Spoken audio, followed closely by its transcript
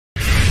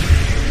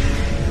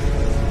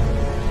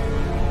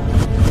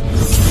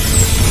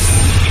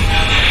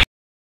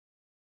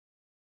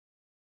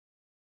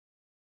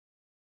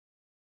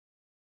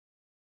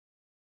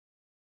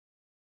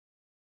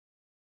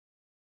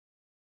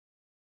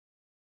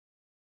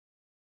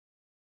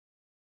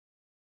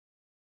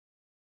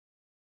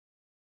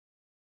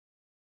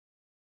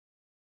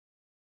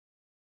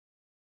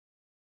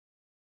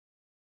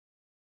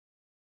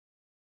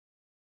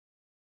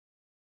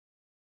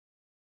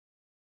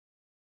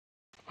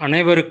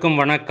அனைவருக்கும்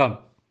வணக்கம்.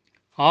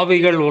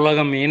 ஆவிகள்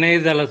உலகம்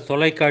இணையதள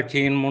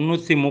தொலைக்காட்சியின்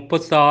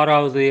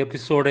 336வது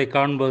எபிசோடை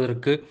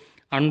காண்பதற்கு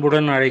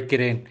அன்புடன்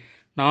அழைக்கிறேன்.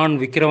 நான்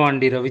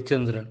விக்கிரவாண்டி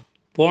ரவிச்சந்திரன்.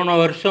 போன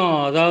வருஷம்,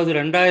 அதாவது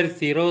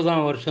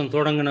 2020ஆம் வருஷம்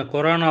தொடங்கின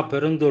கொரோனா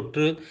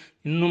பெருந்தொற்று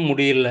இன்னும்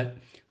முடியல.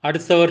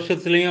 அடுத்த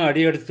வருஷத்துலேயும்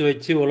அடியெடுத்து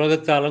வச்சு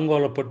உலகத்தை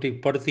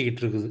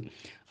படுத்திக்கிட்டு இருக்குது.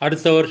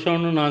 அடுத்த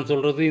வருஷம்னு நான்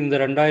சொல்கிறது இந்த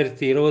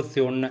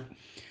 2021.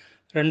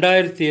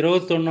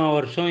 2021ஆம்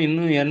வருஷம்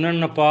இன்னும்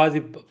என்னென்ன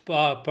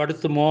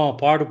பாடுபடுத்துமோ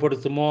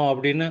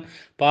அப்படின்னு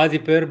பாதி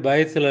பேர்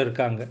பயத்தில்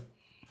இருக்காங்க.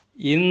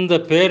 இந்த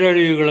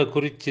பேரழிவுகளை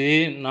குறித்து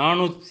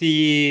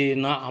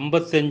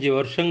 455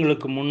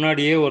 வருஷங்களுக்கு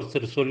முன்னாடியே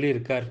ஒருத்தர்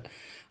சொல்லியிருக்கார்.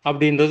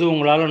 அப்படின்றது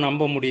உங்களால்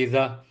நம்ப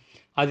முடியுதா?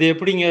 அது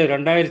எப்படிங்க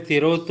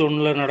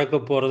 2021 நடக்க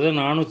போகிறத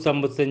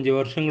 455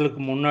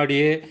 வருஷங்களுக்கு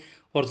முன்னாடியே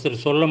ஒருத்தர்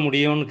சொல்ல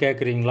முடியும்னு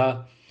கேட்குறீங்களா?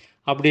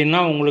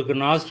 அப்படின்னா உங்களுக்கு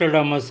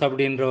நாஸ்ட்ரடாமஸ்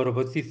அப்படின்றவரை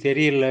பற்றி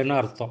தெரியலன்னு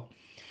அர்த்தம்.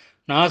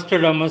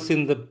 நாஸ்ட்ரடாமஸ்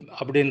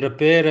அப்படின்ற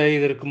பேரை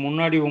இதற்கு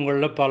முன்னாடி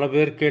உங்களில் பல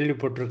பேர்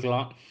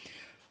கேள்விப்பட்டிருக்கலாம்.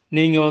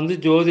 நீங்கள்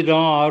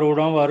ஜோதிடம்,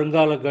 ஆர்வம்,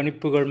 வருங்கால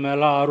கணிப்புகள்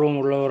மேலே ஆர்வம்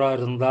உள்ளவராக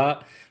இருந்தால்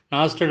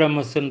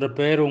நாஸ்ட்ரடாமஸ் என்ற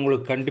பெயர்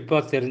உங்களுக்கு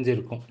கண்டிப்பாக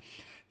தெரிஞ்சிருக்கும்.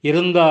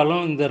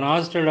 இருந்தாலும் இந்த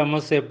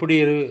நாஸ்ட்ரடாமஸ் எப்படி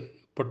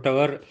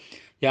ஏற்பட்டவர்,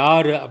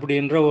 யார்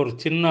அப்படின்ற ஒரு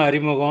சின்ன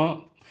அறிமுகம்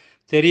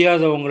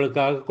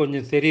தெரியாதவங்களுக்காக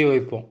கொஞ்சம் தெரிய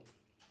வைப்போம்.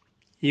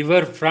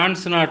 இவர்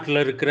பிரான்ஸ்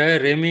நாட்டில் இருக்கிற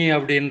ரெமி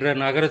அப்படின்ற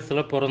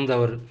நகரத்தில்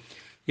பிறந்தவர்.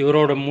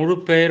 இவரோட முழு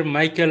பெயர்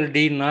மைக்கேல்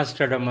டி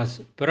நாஸ்ட்ரடாமஸ்.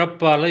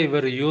 பிறப்பால்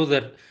இவர்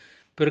யூதர்.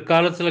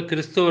 பிற்காலத்தில்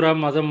கிறிஸ்துவராக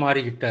மதம்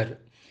மாறிக்கிட்டார்.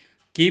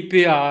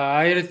 கிபி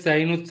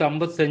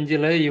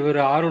 1555 இவர்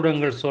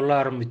ஆருடங்கள் சொல்ல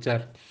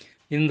ஆரம்பித்தார்.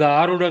 இந்த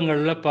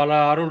ஆருடங்களில் பல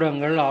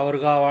ஆருடங்கள் அவர்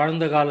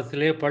வாழ்ந்த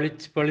காலத்திலே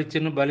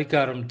பளிச்சுன்னு பலிக்க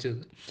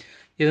ஆரம்பிச்சது.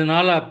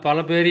 இதனால் பல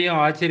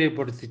பேரையும்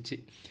ஆச்சரியப்படுத்திச்சு.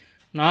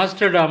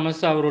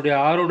 நாஸ்ட்ரடாமஸ் அவருடைய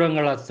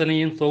ஆருடங்கள்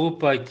அத்தனையும்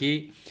தொகுப்பாக்கி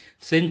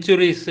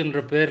செஞ்சுரிஸ் என்ற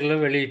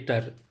பேரில்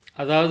வெளியிட்டார்.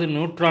 அதாவது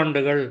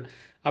நூற்றாண்டுகள்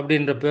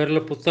அப்படின்ற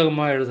பேரில்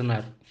புத்தகமாக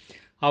எழுதினார்.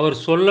 அவர்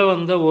சொல்ல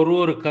வந்த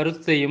ஒரு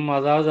கருத்தையும்,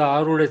 அதாவது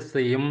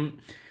ஆருடத்தையும்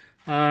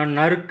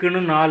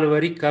நறுக்குன்னு 4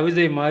 வரி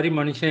கவிதை மாதிரி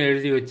மனுஷன்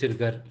எழுதி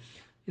வச்சிருக்கார்.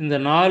 இந்த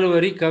 4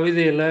 வரி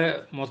கவிதையில்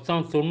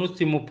மொத்தம்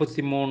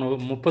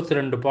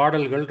 32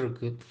 பாடல்கள்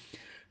இருக்குது.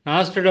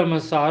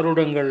 நாஸ்ட்ரடாமஸ்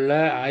ஆருடங்களில்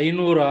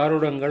 500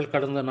 ஆருடங்கள்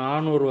கடந்த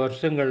 400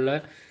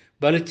 வருஷங்களில்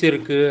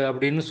பலிச்சிருக்கு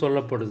அப்படின்னு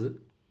சொல்லப்படுது.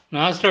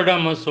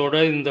 நாஸ்ட்ரடாமஸோட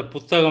இந்த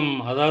புத்தகம்,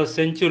 அதாவது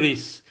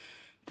செஞ்சுரிஸ்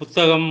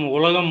புத்தகம்,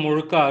 உலகம்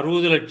முழுக்க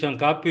 60 லட்சம்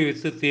காப்பி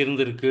விற்று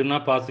தீர்ந்திருக்குன்னா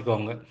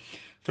பார்த்துக்கோங்க.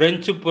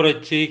 பிரெஞ்சு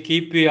புரட்சி,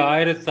 கிபி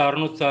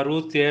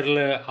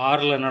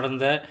 1667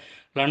 நடந்த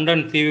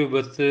லண்டன் தீ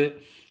விபத்து,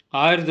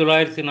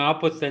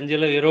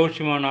 1945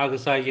 ஹிரோஷிமா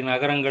நாகசாகி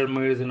நகரங்கள்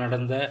மீது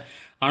நடந்த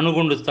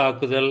அணுகுண்டு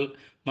தாக்குதல்,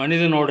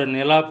 மனிதனோட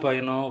நிலா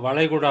பயணம்,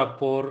 வளைகுடா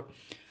போர்,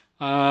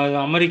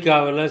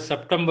 அமெரிக்காவில்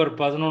செப்டம்பர்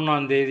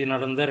 11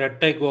 நடந்த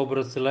இரட்டை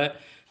கோபுரத்தில்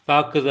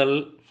தாக்குதல்,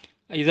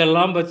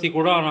 இதெல்லாம் பற்றி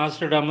கூட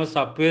நாஸ்ட்ரடாமஸ்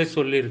அப்பவே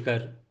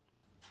சொல்லியிருக்கார்.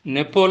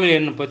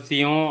 நெப்போலியன்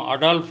பற்றியும்,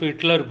 அடால்ஃப்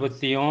ஹிட்லர்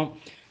பற்றியும்,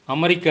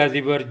 அமெரிக்க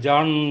அதிபர்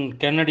ஜான்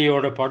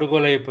கென்னடியோட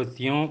படுகொலையை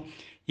பற்றியும்,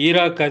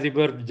 ஈராக்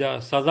அதிபர்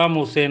சதாம்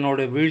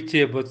ஹுசேனோட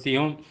வீழ்ச்சியை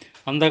பற்றியும்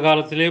அந்த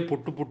காலத்திலே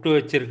புட்டு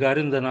வச்சிருக்காரு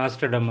இந்த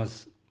நாஸ்ட்ரடாமஸ்.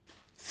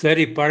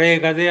 சரி, பழைய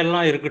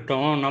கதையெல்லாம்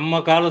இருக்கட்டும்,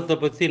 நம்ம காலத்தை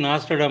பற்றி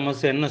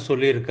நாஸ்ட்ரடாமஸ் என்ன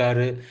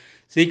சொல்லியிருக்காரு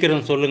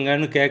சீக்கிரம்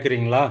சொல்லுங்கன்னு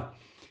கேட்குறீங்களா?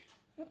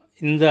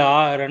 இந்த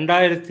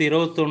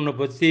 2021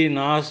 பற்றி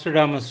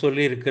நாஸ்ட்ரடாமஸ்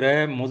சொல்லியிருக்கிற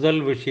முதல்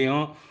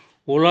விஷயம்,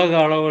 உலக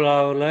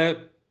அளவில்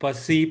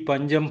பசி,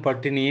 பஞ்சம்,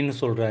 பட்டினின்னு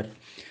சொல்கிறார்.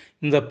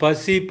 இந்த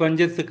பசி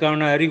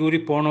பஞ்சத்துக்கான அறிகுறி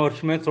போன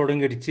வருஷமே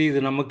தொடங்கிடுச்சு. இது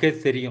நமக்கே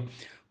தெரியும்.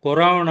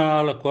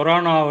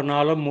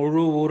 கொரோனாவினால்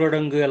முழு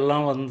ஊரடங்கு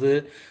எல்லாம்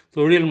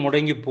தொழில்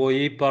முடங்கி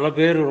போய் பல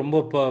பேர் ரொம்ப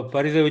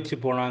பரிதவிச்சு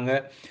போனாங்க,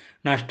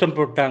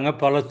 நஷ்டப்பட்டாங்க.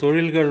 பல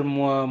தொழில்கள்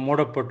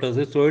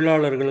மூடப்பட்டது,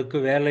 தொழிலாளர்களுக்கு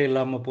வேலை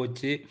இல்லாமல்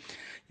போச்சு.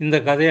 இந்த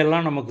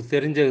கதையெல்லாம் நமக்கு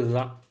தெரிஞ்சது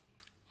தான்.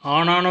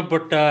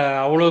 ஆனானப்பட்ட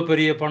அவ்வளோ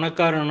பெரிய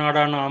பணக்கார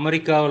நாடான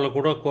அமெரிக்காவில்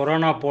கூட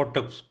கொரோனா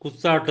போட்ட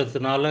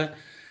குத்தாட்டத்தினால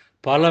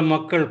பல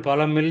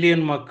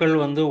மில்லியன் மக்கள்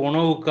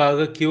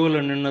உணவுக்காக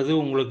கியூவில் நின்னது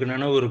உங்களுக்கு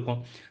நினைவு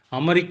இருக்கும்.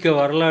 அமெரிக்க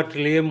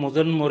வரலாற்றிலேயே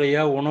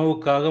முதன்முறையாக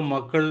உணவுக்காக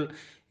மக்கள்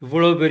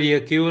இவ்வளோ பெரிய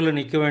கியூவில்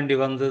நிற்க வேண்டி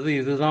வந்தது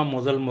இதுதான்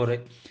முதல் முறை.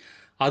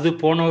 அது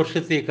போன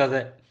வருஷத்தைய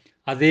கதை.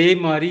 அதே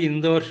மாதிரி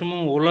இந்த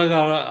வருஷமும் உலக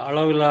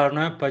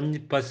அளவிலான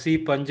பசி,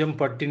 பஞ்சம்,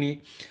 பட்டினி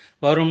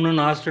வரும்னு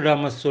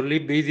நாஸ்ட்ரடாமஸ் சொல்லி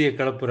பீதியை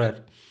கிளப்புறார்.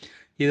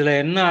 இதில்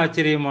என்ன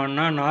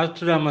ஆச்சரியமானா,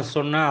 நாஸ்ட்ரடாமஸ்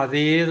சொன்ன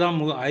அதையே தான்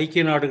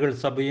ஐக்கிய நாடுகள்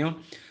சபையும்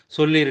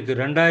சொல்லியிருக்கு.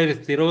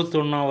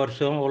 2021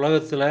 வருஷம்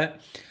உலகத்தில்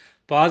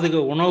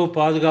உணவு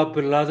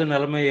பாதுகாப்பு இல்லாத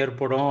நிலைமை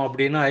ஏற்படும்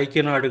அப்படின்னு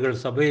ஐக்கிய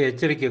நாடுகள் சபை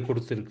எச்சரிக்கை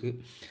கொடுத்துருக்கு.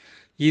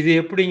 இது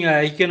எப்படிங்க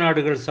ஐக்கிய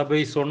நாடுகள் சபை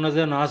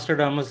சொன்னதை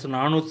நாஸ்ட்ரடாமஸ்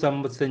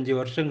 455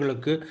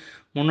 வருஷங்களுக்கு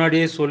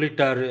முன்னாடியே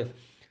சொல்லிட்டாரு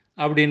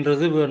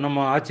அப்படின்றது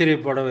நம்ம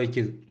ஆச்சரியப்பட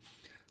வைக்குது.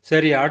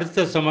 சரி,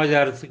 அடுத்த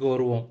சமாச்சாரத்துக்கு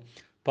வருவோம்.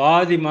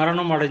 பாதி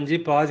மரணம் அடைஞ்சு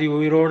பாதி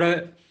உயிரோட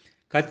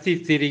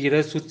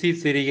சுற்றி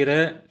திரிகிற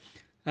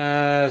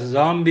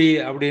ஜாம்பி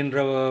அப்படின்ற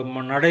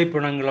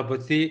நடைப்பிணங்களை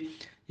பற்றி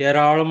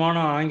ஏராளமான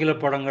ஆங்கில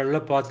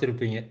படங்களில்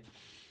பார்த்துருப்பீங்க.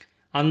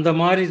 அந்த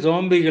மாதிரி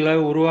ஜோம்பிகளை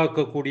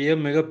உருவாக்கக்கூடிய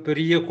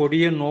மிகப்பெரிய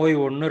கொடிய நோய்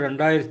ஒன்று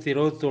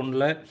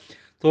 2021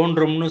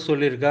 தோன்றும்னு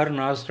சொல்லியிருக்கார்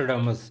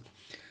நாஸ்டடாமஸ்.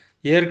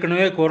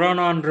 ஏற்கனவே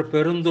கொரோனான்ற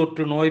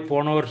பெருந்தொற்று நோய்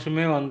போன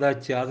வருஷமே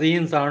வந்தாச்சு.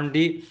 அதையும்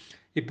தாண்டி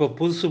இப்போ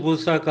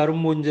புதுசாக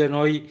கரும்பூஞ்ச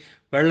நோய்,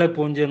 வெள்ளை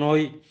பூஞ்ச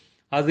நோய்,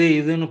 அது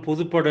இதுன்னு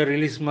புதுப்பட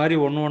ரிலீஸ் மாதிரி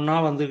ஒன்று ஒன்றா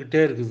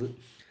வந்துக்கிட்டே இருக்குது.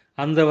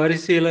 அந்த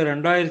வரிசையில்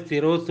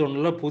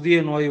 2021 புதிய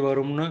நோய்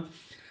வரும்னு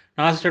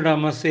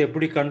நாஸ்டடாமஸ்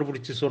எப்படி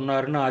கண்டுபிடிச்சி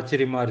சொன்னாருன்னு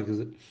ஆச்சரியமாக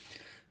இருக்குது.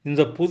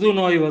 இந்த புது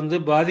நோய்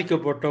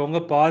பாதிக்கப்பட்டவங்க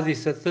பாதி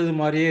செத்தது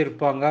மாதிரியே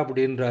இருப்பாங்க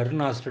அப்படின்றாரு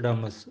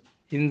நாஸ்டடாமஸ்.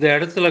 இந்த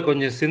இடத்துல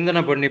கொஞ்சம்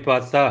சிந்தனை பண்ணி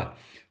பார்த்தா,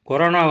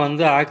 கொரோனா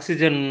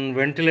ஆக்சிஜன்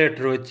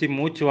வென்டிலேட்டர் வச்சு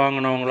மூச்சு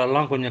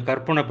வாங்கினவங்களெல்லாம் கொஞ்சம்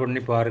கற்பனை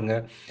பண்ணி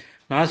பாருங்கள்.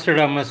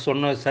 நாஸ்டடாமஸ்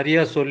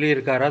சரியாக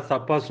சொல்லியிருக்காரா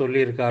தப்பாக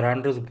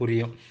சொல்லியிருக்காரான்றது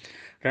புரியும்.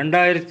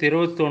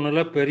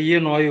 2021 பெரிய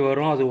நோய்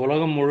வரும், அது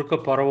உலகம் முழுக்க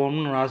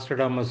பரவும்னு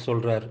நாஸ்டடாமஸ்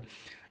சொல்கிறார்.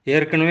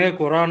 ஏற்கனவே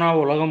கொரோனா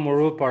உலகம்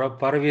முழு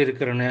பரவி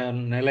இருக்கிற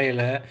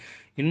நிலையில்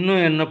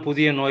இன்னும் என்ன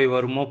புதிய நோய்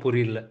வருமோ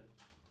புரியல.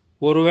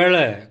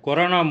 ஒருவேளை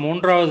கொரோனா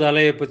 3வது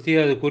அலையை பற்றி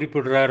அது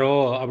குறிப்பிடுறாரோ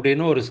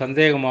அப்படின்னு ஒரு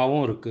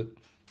சந்தேகமாகவும் இருக்குது.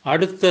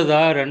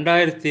 அடுத்ததாக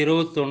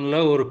 2021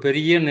 ஒரு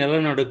பெரிய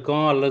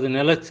நிலநடுக்கம் அல்லது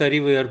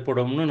நிலச்சரிவு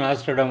ஏற்படும்னு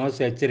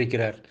நாஸ்டடாமஸ்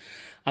எச்சரிக்கிறார்.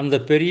 அந்த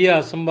பெரிய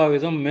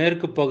அசம்பாவிதம்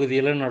மேற்கு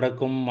பகுதியில்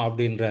நடக்கும்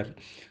அப்படின்றார்.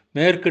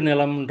 மேற்கு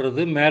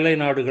நிலம்ன்றது மேலை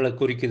நாடுகளை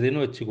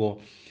குறிக்குதுன்னு வச்சுக்குவோம்.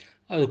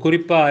 அது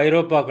குறிப்பாக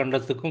ஐரோப்பா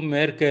கண்டத்துக்கும்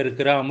மேற்கே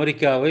இருக்கிற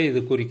அமெரிக்காவை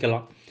இது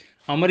குறிக்கலாம்.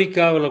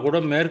 அமெரிக்காவில் கூட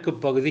மேற்கு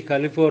பகுதி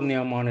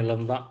கலிஃபோர்னியா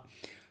மாநிலம்தான்.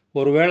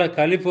 ஒருவேளை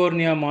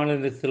கலிஃபோர்னியா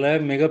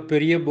மாநிலத்தில்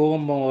மிகப்பெரிய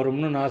பூகம்பம்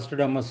வரும்னு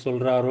நாஸ்டடாமஸ்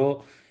சொல்கிறாரோ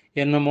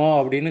என்னமோ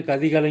அப்படின்னு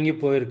கதிகலங்கி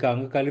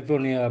போயிருக்காங்க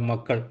கலிஃபோர்னியா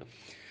மக்கள்.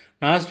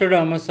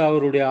 நாஸ்டடாமஸ்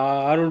அவருடைய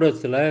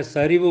ஆருடத்தில்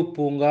சரிவு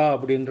பூங்கா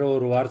அப்படின்ற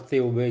ஒரு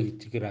வார்த்தையை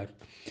உபயோகிச்சுக்கிறார்.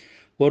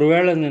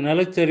 ஒருவேளை இந்த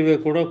நிலச்சரிவை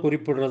கூட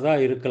குறிப்பிடுறதா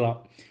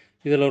இருக்கலாம்.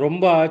 இதில்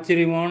ரொம்ப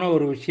ஆச்சரியமான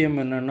ஒரு விஷயம்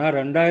என்னென்னா,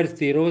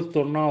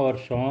 2021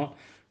 வருஷம்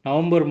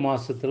நவம்பர்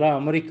மாதத்தில்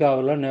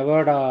அமெரிக்காவில்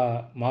நெவாடா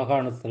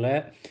மாகாணத்தில்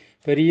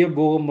பெரிய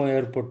பூகம்பம்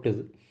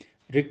ஏற்பட்டது.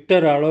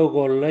 ரிக்டர்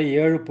அளவுகோலில்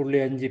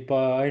 7.5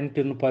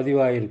 பாயிண்ட்டுன்னு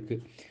பதிவாயிருக்கு.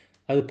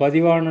 அது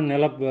பதிவான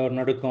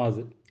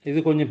நடுக்கம். இது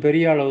கொஞ்சம்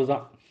பெரிய அளவு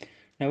தான்.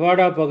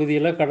 நெவாடா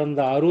பகுதியில்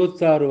கடந்த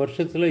 66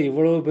 வருஷத்தில்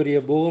இவ்வளவு பெரிய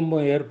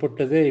பூகம்பம்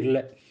ஏற்பட்டதே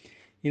இல்லை.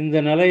 இந்த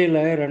நிலையில்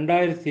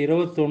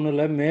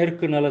 2021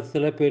 மேற்கு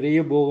நிலத்தில் பெரிய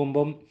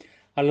பூகம்பம்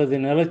அல்லது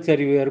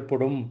நிலச்சரிவு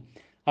ஏற்படும்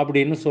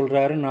அப்படின்னு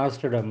சொல்கிறாரு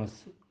நாஸ்டடாமஸ்.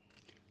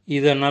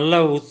 இதை நல்லா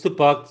உத்து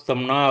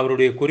பார்த்தோம்னா,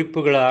 அவருடைய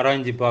குறிப்புகளை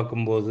ஆராய்ச்சி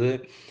பார்க்கும்போது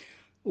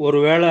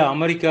ஒருவேளை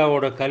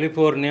அமெரிக்காவோட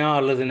கலிஃபோர்னியா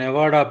அல்லது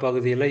நெவாடா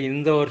பகுதியில்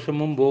இந்த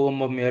வருஷமும்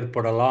பூகம்பம்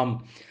ஏற்படலாம்.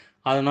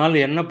 அதனால்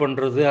என்ன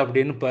பண்ணுறது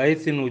அப்படின்னு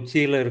பயத்தின்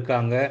உச்சியில்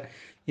இருக்காங்க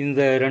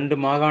இந்த 2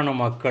 மாகாண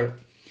மக்கள்.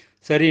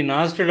 சரி,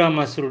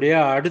 நாஸ்டடாமஸுடைய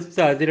அடுத்த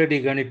அதிரடி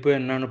கணிப்பு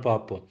என்னன்னு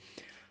பார்ப்போம்.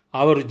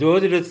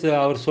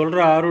 அவர் சொல்கிற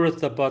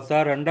ஆர்வத்தை பார்த்தா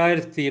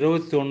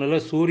 2021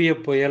 சூரிய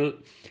புயல்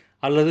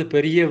அல்லது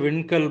பெரிய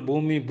விண்கல்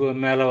பூமி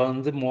மேலே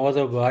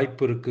மோத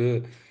வாய்ப்பு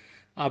இருக்குது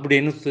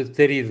அப்படின்னு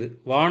தெரியுது.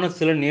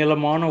 வானத்தில்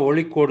நீளமான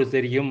ஒளிக்கோடு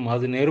தெரியும்,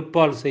 அது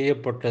நெருப்பால்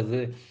செய்யப்பட்டது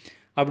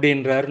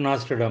அப்படின்றார்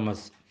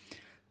நாஸ்டடாமஸ்.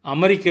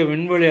 அமெரிக்க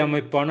விண்வெளி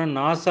அமைப்பான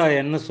நாசா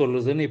என்ன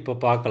சொல்லுதுன்னு இப்போ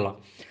பார்க்கலாம்.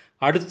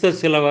 அடுத்த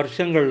சில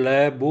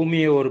வருஷங்களில்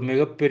பூமியை ஒரு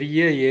மிகப்பெரிய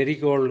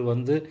எரிகோள்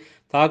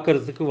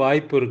தாக்கிறதுக்கு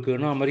வாய்ப்பு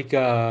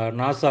இருக்குன்னு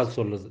நாசா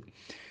சொல்லுது.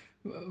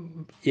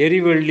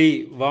 எரிவெள்ளி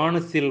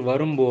வானத்தில்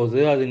வரும்போது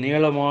அது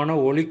நீளமான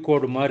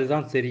ஒளிக்கோடு மாதிரி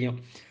தான் தெரியும்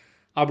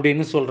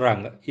அப்படின்னு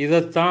சொல்கிறாங்க.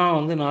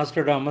 இதைத்தான்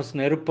நாஸ்டடாமஸ்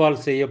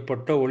நெருப்பால்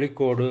செய்யப்பட்ட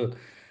ஒளிக்கோடு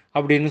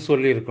அப்படின்னு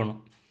சொல்லியிருக்கணும்.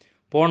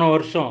 போன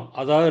வருஷம்,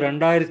 அதாவது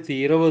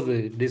 2020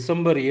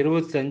 டிசம்பர்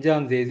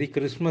 25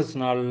 கிறிஸ்மஸ்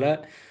நாளில்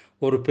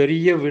ஒரு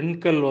பெரிய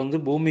விண்கல்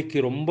பூமிக்கு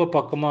ரொம்ப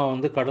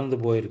பக்கமாக கடந்து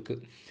போயிருக்கு.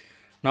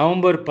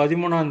 நவம்பர்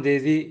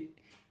 13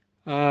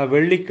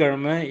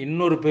 வெள்ளிக்கிழமை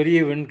இன்னொரு பெரிய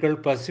விண்கல்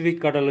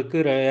பசிபிக் கடலுக்கு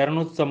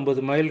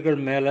 250 மைல்கள்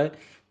மேலே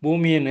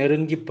பூமியை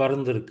நெருங்கி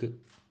பறந்துருக்கு.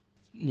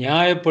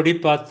 நியாயப்படி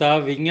பார்த்தா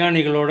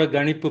விஞ்ஞானிகளோட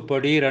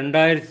கணிப்புப்படி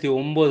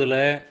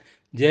 2009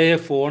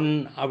 JF1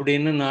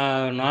 அப்படின்னு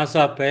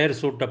நாசா பெயர்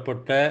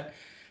சூட்டப்பட்ட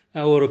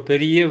ஒரு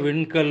பெரிய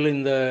விண்கல்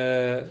இந்த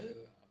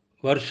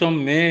வருஷம்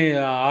மே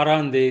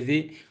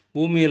 6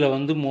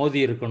 பூமியில் மோதி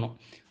இருக்கணும்.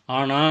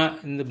 ஆனால்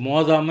இந்த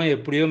மோதாமல்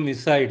எப்படியோ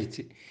மிஸ்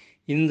ஆயிடுச்சு.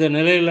 இந்த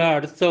நிலையில்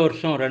அடுத்த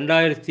வருஷம்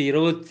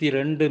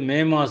 2022 மே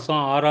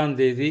மாதம்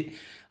 6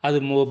 அது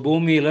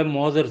பூமியில்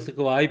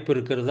மோதுறதுக்கு வாய்ப்பு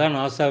இருக்கிறதா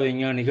நாசா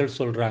விஞ்ஞானிகள்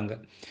சொல்கிறாங்க.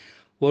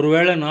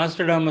 ஒருவேளை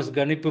நாஸ்டடாமஸ்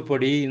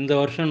கணிப்புப்படி இந்த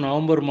வருஷம்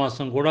நவம்பர்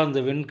மாதம் கூட அந்த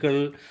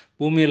விண்கல்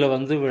பூமியில்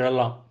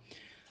விழலாம்.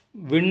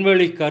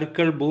 விண்வெளி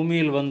கற்கள்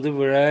பூமியில்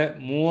விழ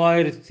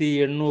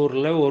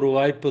 3800 ஒரு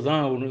வாய்ப்பு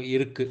தான்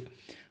இருக்குது.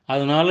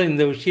 அதனால்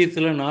இந்த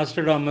விஷயத்தில்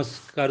நாஸ்டடாமஸ்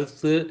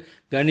கருத்து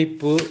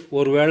கணிப்பு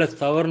ஒருவேளை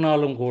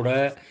தவறுனாலும் கூட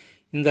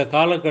இந்த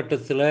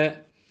காலகட்டத்தில்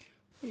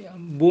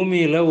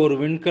பூமியில் ஒரு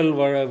விண்கல்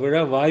விழ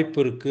வாய்ப்பு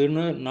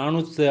இருக்குன்னு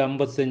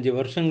 455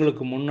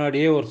 வருஷங்களுக்கு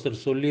முன்னாடியே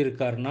ஒருத்தர்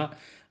சொல்லியிருக்காருன்னா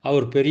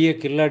அவர் பெரிய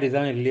கில்லாடி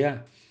தான் இல்லையா?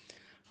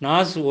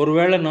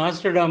 ஒருவேளை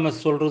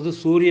நாஸ்டடாமஸ் சொல்கிறது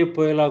சூரிய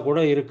புயலாக கூட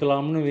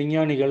இருக்கலாம்னு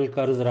விஞ்ஞானிகள்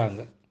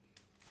கருதுகிறாங்க.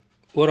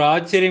 ஒரு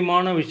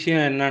ஆச்சரியமான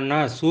விஷயம் என்னன்னா,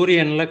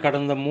 சூரியனில்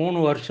கடந்த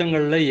 3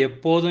 வருஷங்களில்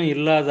எப்போதும்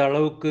இல்லாத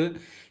அளவுக்கு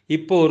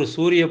இப்போ ஒரு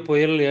சூரிய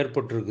புயல்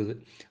ஏற்பட்டிருக்குது.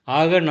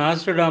 ஆக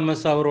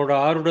நாஸ்டடாமஸ் அவரோட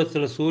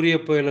ஆருடத்தில் சூரிய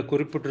புயலை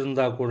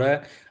குறிப்பிட்டிருந்தா கூட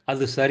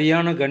அது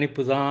சரியான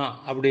கணிப்பு தான்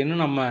அப்படின்னு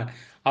நம்ம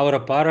அவரை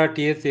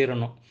பாராட்டியே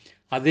தீரணும்.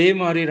 அதே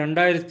மாதிரி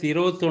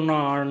 2021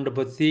 ஆண்டு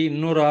பற்றி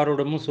இன்னொரு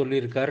ஆருடமும்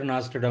சொல்லியிருக்காரு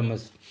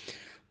நாஸ்டடாமஸ்.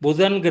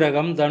 புதன்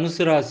கிரகம்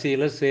தனுசு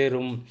ராசியில்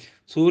சேரும்,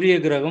 சூரிய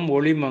கிரகம்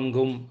ஒளி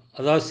மங்கும்,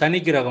 அதாவது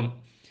சனி கிரகம்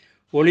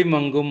ஒளி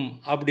மங்கும்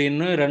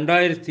அப்படின்னு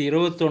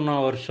 2021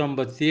 வருஷம்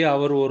பற்றி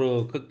அவர் ஒரு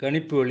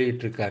கணிப்பு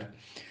வெளியிட்டிருக்கார்.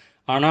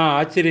 ஆனால்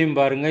ஆச்சரியம்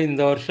பாருங்கள்,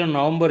 இந்த வருஷம்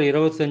நவம்பர்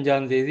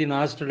 25ஆம் தேதி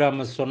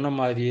நாஸ்டடாமஸ் சொன்ன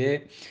மாதிரியே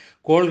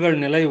கோள்கள்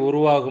நிலை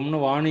உருவாகும்னு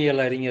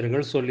வானியல்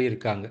அறிஞர்கள்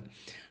சொல்லியிருக்காங்க.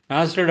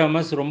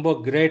 நாஸ்டடாமஸ் ரொம்ப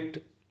கிரேட்.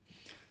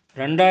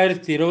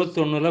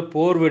 2021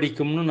 போர்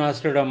வெடிக்கும்னு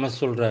நாஸ்டடாமஸ்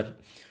சொல்கிறார்.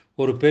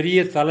 ஒரு பெரிய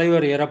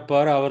தலைவர்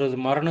இறப்பார், அவரது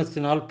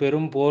மரணத்தினால்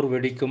பெரும் போர்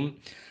வெடிக்கும்,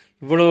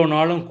 இவ்வளவு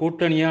நாளும்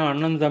கூட்டணியாக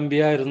அண்ணன்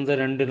தம்பியாக இருந்த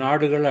 2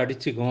 நாடுகள்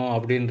அடிச்சுக்கும்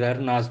அப்படின்றார்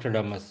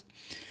நாஸ்டடாமஸ்.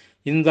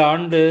 இந்த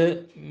ஆண்டு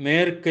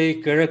மேற்கை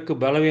கிழக்கு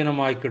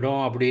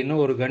பலவீனமாக்கிடும் அப்படின்னு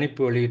ஒரு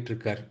கணிப்பு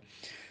வெளியிட்டிருக்கார்.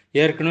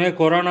 ஏற்கனவே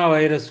கொரோனா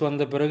வைரஸ்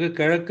வந்த பிறகு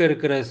கிழக்கு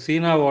இருக்கிற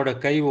சீனாவோட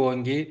கை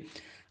ஓங்கி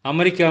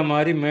அமெரிக்கா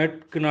மாதிரி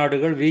மேற்கு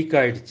நாடுகள் வீக்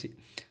ஆயிடுச்சு.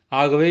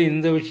 ஆகவே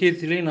இந்த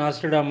விஷயத்திலேயே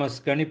நாஸ்டடாமஸ்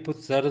கணிப்பு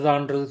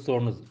சரிதான்றது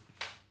தோணுது.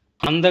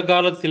 அந்த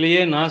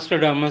காலத்திலேயே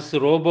நாஸ்டடாமஸ்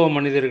ரோபோ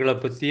மனிதர்களை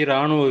பற்றி,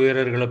 இராணுவ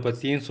வீரர்களை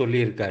பற்றியும்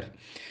சொல்லியிருக்கார்.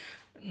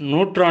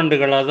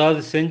 நூற்றாண்டுகள்,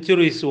 அதாவது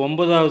செஞ்சுரிஸ்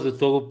 9வது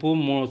தொகுப்பு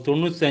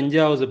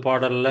 95வது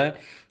பாடலில்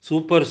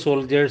super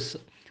soldiers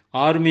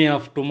army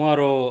of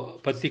tomorrow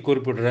பற்றி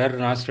குறிப்பிடுறார்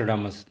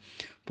நாஸ்டடாமஸ்.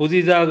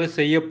 புதிதாக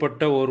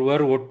செய்யப்பட்ட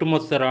ஒருவர்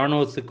ஒட்டுமொத்த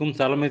இராணுவத்துக்கும்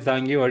தலைமை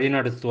தாங்கி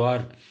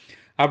வழிநடத்துவார்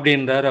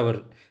அப்படின்றார் அவர்.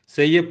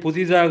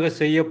 புதிதாக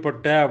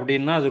செய்யப்பட்ட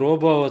அப்படின்னா அது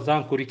ரோபோவை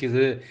தான்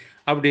குறிக்குது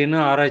அப்படின்னு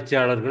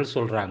ஆராய்ச்சியாளர்கள்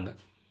சொல்கிறாங்க.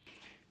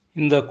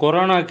 இந்த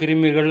கொரோனா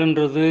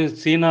கிருமிகள்ன்றது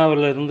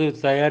சீனாவிலிருந்து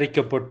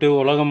தயாரிக்கப்பட்டு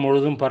உலகம்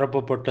முழுதும்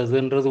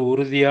பரப்பப்பட்டதுன்றது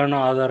உறுதியான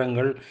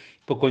ஆதாரங்கள்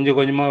இப்போ கொஞ்சம்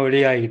கொஞ்சமாக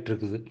வெளியாகிட்டு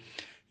இருக்குது.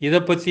 இதை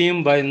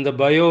பற்றியும் இந்த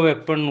பயோ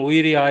வெப்பன்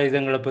உயிரி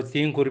ஆயுதங்களை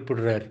பற்றியும்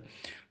குறிப்பிடுறார்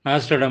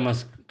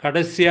நாஸ்டடாமஸ்.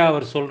 கடைசியாக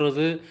அவர்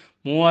சொல்கிறது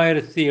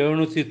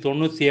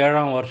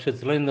 3797ஆம்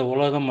வருஷத்தில் இந்த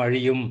உலகம்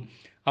அழியும்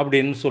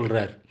அப்படின்னு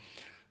சொல்கிறார்.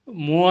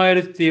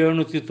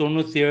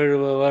 3797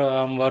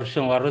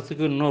 வருஷம்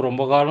வர்றதுக்கு இன்னும்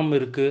ரொம்ப காலம்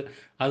இருக்குது.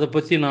 அதை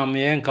பற்றி நாம்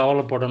ஏன்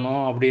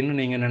கவலைப்படணும் அப்படின்னு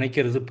நீங்கள்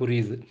நினைக்கிறது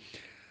புரியுது.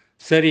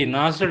 சரி,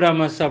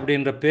 நாஸ்டடாமஸ்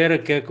அப்படின்ற பேரை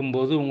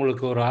கேட்கும்போது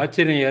உங்களுக்கு ஒரு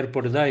ஆச்சரியம்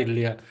ஏற்படுதா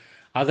இல்லையா?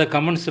 அதை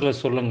கமெண்ட்ஸில்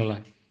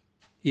சொல்லுங்களேன்.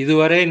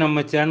 இதுவரை நம்ம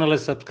சேனலை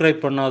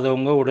சப்ஸ்கிரைப்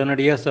பண்ணாதவங்க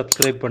உடனடியாக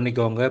சப்ஸ்கிரைப்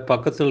பண்ணிக்கோங்க.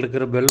 பக்கத்தில்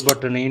இருக்கிற பெல்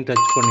பட்டனையும்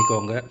டச்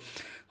பண்ணிக்கோங்க.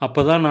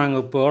 அப்போ தான்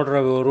நாங்கள் போடுற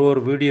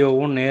ஒரு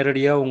வீடியோவும்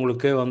நேரடியாக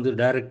உங்களுக்கே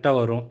டைரெக்டாக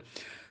வரும்.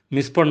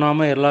 மிஸ்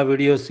பண்ணாமல் எல்லா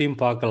வீடியோஸையும்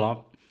பார்க்கலாம்.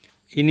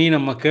 இனி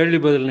நம்ம கேள்வி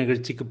பதில்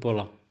நிகழ்ச்சிக்கு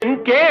போகலாம்.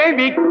 என்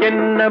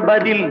கேள்விக்கென்ன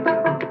பதில்,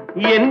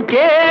 என்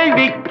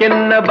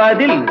கேள்விக்கென்ன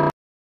பதில்.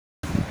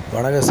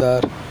 வணக்கம்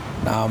சார்,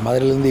 நான்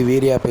மதுரையிலேருந்து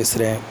வீரியா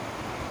பேசுகிறேன்.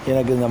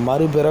 எனக்கு இந்த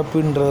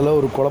மறுபிறப்புன்றதில்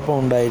ஒரு குழப்பம்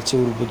உண்டாயிடுச்சு.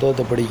 ஒரு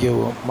புத்தகத்தை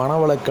படிக்கவும்,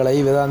 மனவளக்கலை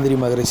வேதாந்திரி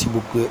மகரிஷி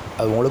புக்கு.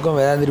 அது உங்களுக்கும்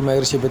வேதாந்திரி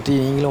மகரிஷியை பற்றி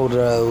நீங்களும் ஒரு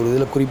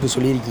இதில் குறிப்பு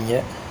சொல்லியிருக்கீங்க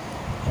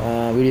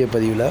வீடியோ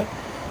பதிவில்.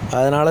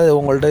 அதனால்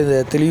உங்கள்கிட்ட இதை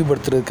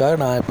தெளிவுபடுத்துறதுக்காக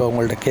நான் இப்போ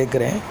உங்கள்கிட்ட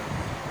கேட்குறேன்.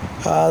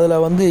 அதில்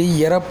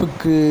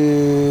இறப்புக்கு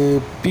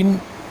பின்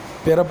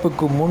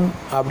பிறப்புக்கு முன்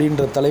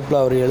அப்படின்ற தலைப்பில்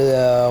அவர்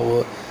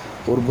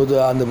ஒரு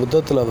அந்த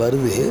புத்தகத்தில்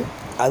வருது.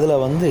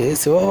 அதில்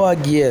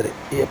சிவவாக்கியர்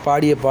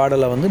பாடிய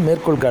பாடலை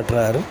மேற்கோள்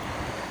காட்டுறாரு.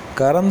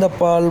 கறந்த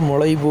பால்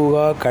முளை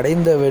பூகா,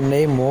 கடைந்த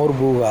வெண்ணெய் மோர்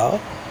பூகா,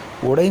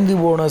 உடைந்து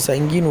போன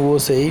சங்கின்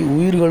ஓசை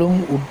உயிர்களும்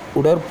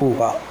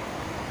உடற்பூகா,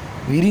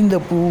 விரிந்த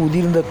பூ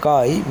உதிர்ந்த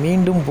காய்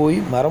மீண்டும் போய்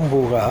மரம்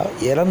பூகா,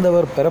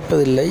 இறந்தவர்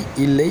பிறப்பதில்லை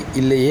இல்லை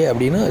இல்லையே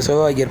அப்படின்னு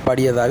சிவவாக்கியர்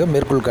பாடியதாக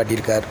மேற்கோள்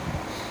காட்டியிருக்கார்.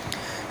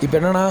 இப்போ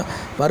என்னென்னா,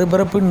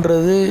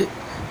 மறுபிறப்புன்றது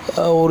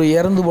ஒரு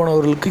இறந்து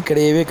போனவர்களுக்கு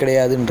கிடையவே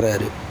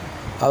கிடையாதுன்றாரு.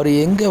 அவர்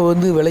எங்கே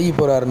விலகி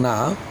போகிறாருன்னா,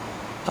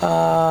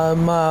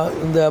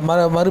 இந்த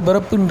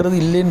மறுபிறப்புன்றது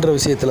இல்லைன்ற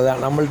விஷயத்தில்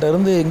தான் நம்மள்ட்ட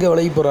இருந்து எங்கே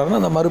விலகி போகிறாருன்னா,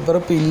 அந்த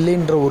மறுபிறப்பு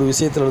இல்லைன்ற ஒரு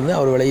விஷயத்துலேருந்து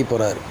அவர் விலகி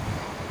போகிறார்.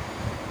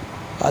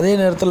 அதே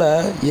நேரத்தில்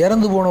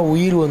இறந்து போன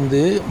உயிர்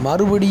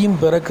மறுபடியும்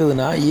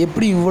பிறக்குதுன்னா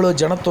எப்படி இவ்வளோ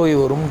ஜனத்தொகை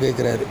வரும்னு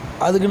கேட்குறாரு.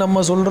 அதுக்கு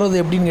நம்ம சொல்கிறது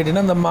எப்படின்னு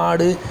கேட்டிங்கன்னா, இந்த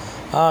மாடு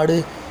ஆடு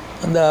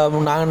அந்த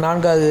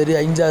 4வது வரி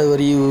 5வது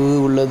வரி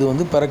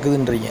உள்ளது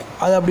பிறக்குதுன்றீங்க.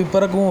 அது அப்படி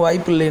பிறக்கவும்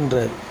வாய்ப்பு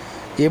இல்லைன்றார்.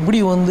 எப்படி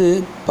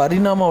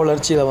பரிணாம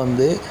வளர்ச்சியில்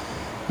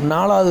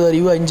 4வது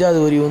அறிவு 5வது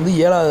அறிவு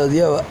 7வது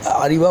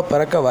அறிவாக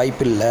பிறக்க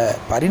வாய்ப்பில்லை.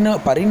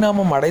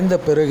 பரிணாமம் அடைந்த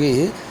பிறகு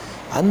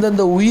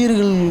அந்தந்த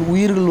உயிர்கள்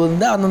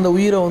அந்தந்த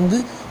உயிரை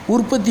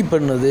உற்பத்தி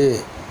பண்ணுது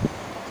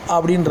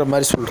அப்படின்ற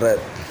மாதிரி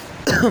சொல்கிறார்.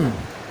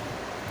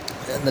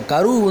 அந்த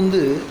கரு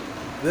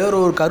வேற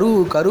ஒரு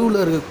கருவில்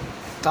இருக்க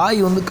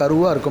தாய்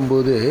கருவாக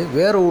இருக்கும்போது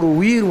வேற ஒரு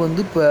உயிர்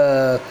இப்போ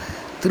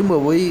திரும்ப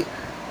போய்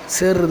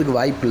சேர்றதுக்கு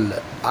வாய்ப்பு இல்லை.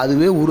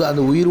 அதுவே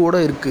அந்த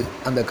உயிரோடு இருக்குது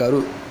அந்த கரு,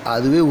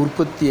 அதுவே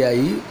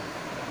உற்பத்தியாகி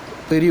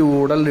பெரிய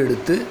உடல்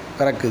எடுத்து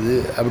பிறக்குது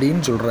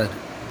அப்படின்னு சொல்கிறாரு.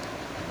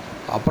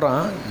 அப்புறம்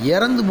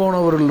இறந்து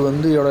போனவர்கள்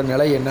வந்து இதோட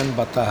நிலை என்னன்னு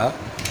பார்த்தா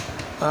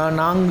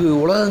 4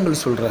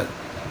 உலகங்கள் சொல்கிறார்.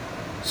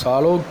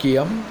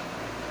 சாலோக்கியம்,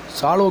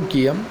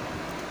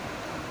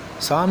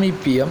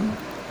 சாமீப்பியம்,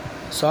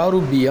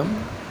 சாரூபியம்,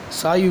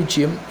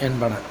 சாயுச்சியம்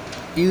என்பன.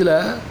 இதில்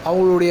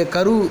அவங்களுடைய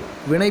கரு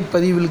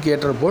வினைப்பதிவுக்கு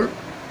ஏற்றபோல்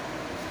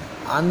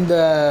அந்த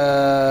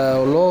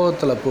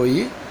லோகத்தில்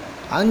போய்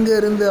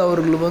அங்கேருந்து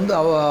அவர்கள் வந்து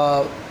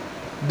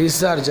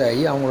டிஸ்சார்ஜ்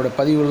ஆகி அவங்களோட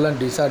பதிவுகள்லாம்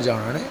டிஸ்சார்ஜ்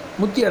ஆனோடனே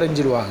முத்தி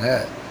அடைஞ்சிருவாங்க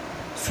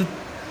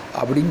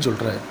அப்படின்னு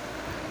சொல்கிறாரு.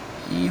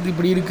 இது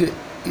இப்படி இருக்குது.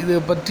 இது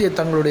பற்றிய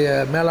தங்களுடைய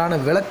மேலான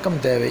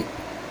விளக்கம் தேவை.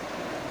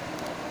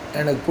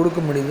 எனக்கு கொடுக்க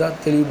முடிந்தால்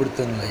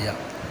தெளிவுபடுத்துங்க ஐயா.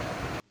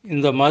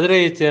 இந்த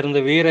மதுரையைச் சேர்ந்த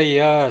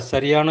வீரையா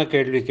சரியான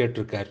கேள்வி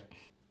கேட்டிருக்கார்.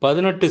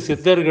 18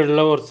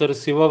 சித்தர்களில் ஒருத்தர்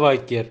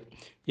சிவவாக்கியர்.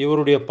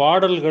 இவருடைய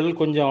பாடல்கள்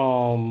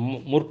கொஞ்சம்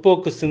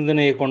முற்போக்கு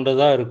சிந்தனையை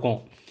கொண்டதாக இருக்கும்.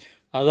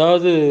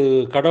 அதாவது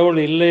கடவுள்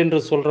இல்லை என்று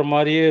சொல்கிற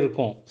மாதிரியே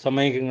இருக்கும்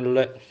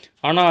சமயங்களில்.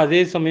 ஆனால்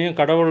அதே சமயம்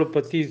கடவுளை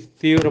பற்றி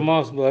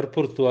தீவிரமாக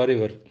வற்புறுத்துவார்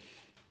இவர்.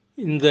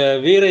 இந்த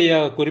வீரையா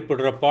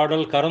குறிப்பிடுற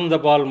பாடல் கறந்த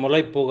பால்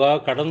முளை புகா,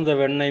 கடந்த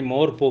வெண்ணெய்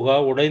மோர் புகா,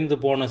 உடைந்து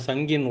போன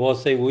சங்கின்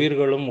ஓசை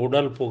உயிர்களும்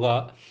உடல் புகா,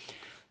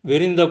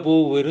 விரிந்த பூ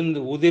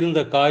உதிர்ந்த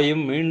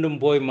காயும் மீண்டும்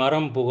போய்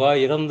மரம் புகா,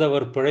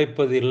 இறந்தவர்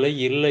பிழைப்பதில்லை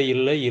இல்லை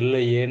இல்லை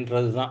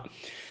இல்லையேன்றது தான்.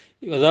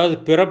 அதாவது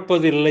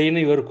பிறப்பதில்லைன்னு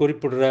இவர்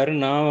குறிப்பிடுறாரு.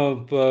 நான்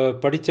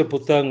படித்த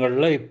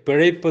புத்தகங்களில்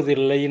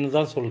பிழைப்பதில்லைன்னு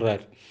தான்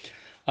சொல்கிறார்.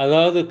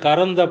 அதாவது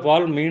கறந்த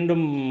பால்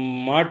மீண்டும்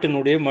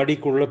மாட்டினுடைய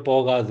மடிக்குள்ளே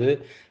போகாது,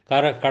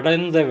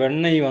 கடைந்த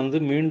வெண்ணெய் வந்து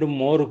மீண்டும்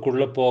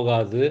மோருக்குள்ளே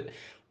போகாது,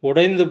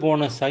 உடைந்து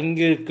போன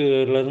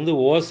சங்கிலிருந்து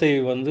ஓசை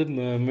வந்து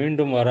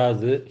மீண்டும்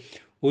வராது,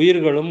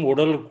 உயிர்களும்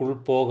உடலுக்குள்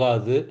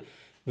போகாது,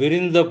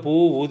 விரிந்த பூ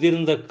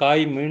உதிர்ந்த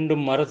காய்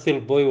மீண்டும்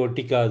மரத்தில் போய்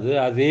ஒட்டிக்காது.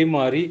 அதே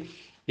மாதிரி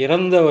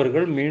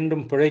இறந்தவர்கள்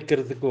மீண்டும்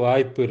பிழைக்கிறதுக்கு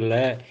வாய்ப்பு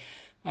இல்லை.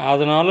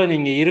 அதனால்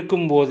நீங்கள்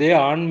இருக்கும்போதே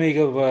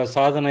ஆன்மீக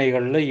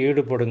சாதனைகளில்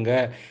ஈடுபடுங்க,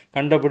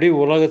 கண்டபடி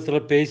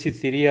உலகத்தில் பேசி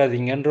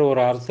தெரியாதீங்கன்ற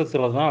ஒரு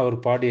அர்த்தத்தில் தான் அவர்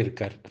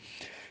பாடியிருக்கார்.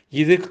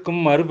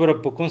 இதுக்கும்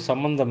மறுபிறப்புக்கும்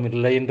சம்பந்தம்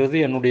இல்லைன்றது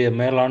என்னுடைய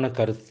மேலான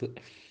கருத்து.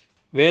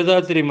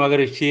 வேதாத்திரி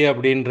மகரிஷி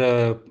அப்படின்ற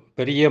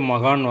பெரிய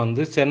மகான்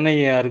வந்து சென்னை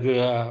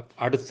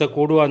அடுத்த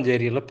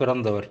கூடுவாஞ்சேரியில்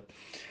பிறந்தவர்.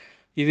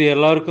 இது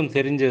எல்லாருக்கும்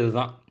தெரிஞ்சது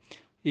தான்.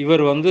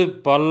 இவர் வந்து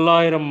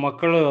பல்லாயிரம்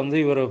மக்களை வந்து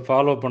இவரை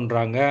ஃபாலோ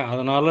பண்ணுறாங்க.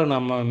 அதனால்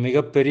நம்ம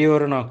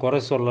மிகப்பெரியவரை நான் குறை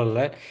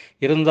சொல்லலை.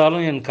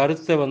 இருந்தாலும் என்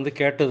கருத்தை வந்து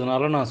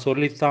கேட்டதுனால நான்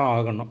சொல்லித்தான்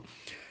ஆகணும்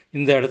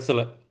இந்த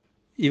இடத்துல.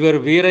 இவர்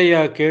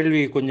வீரையா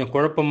கேள்வி கொஞ்சம்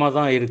குழப்பமாக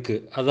தான்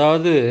இருக்குது.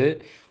 அதாவது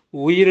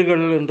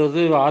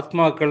உயிர்கள்ன்றது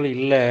ஆத்மாக்கள்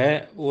இல்லை.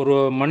 ஒரு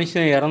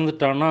மனுஷன்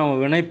இறந்துட்டான்னா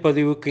அவன்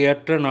வினைப்பதிவுக்கு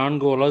ஏற்ற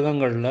 4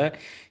 உலகங்களில்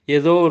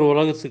ஏதோ ஒரு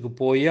உலகத்துக்கு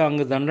போய்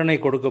அங்கே தண்டனை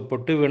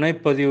கொடுக்கப்பட்டு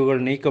வினைப்பதிவுகள்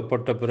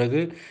நீக்கப்பட்ட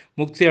பிறகு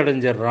முக்தி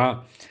அடைஞ்சிட்றான்.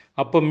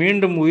 அப்போ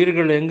மீண்டும்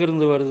உயிர்கள்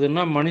எங்கேருந்து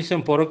வருதுன்னா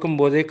மனுஷன் பிறக்கும்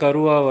போதே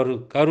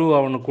கரு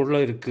அவனுக்குள்ளே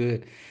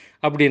இருக்குது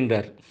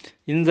அப்படின்றார்.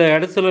 இந்த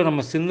இடத்துல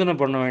நம்ம சிந்தனை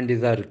பண்ண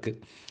வேண்டியதாக இருக்குது.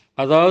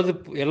 அதாவது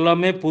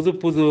எல்லாமே புது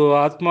புது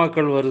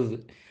ஆத்மாக்கள் வருது.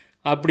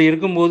 அப்படி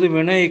இருக்கும்போது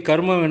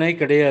கர்ம வினை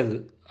கிடையாது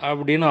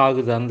அப்படின்னு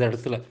ஆகுது அந்த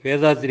இடத்துல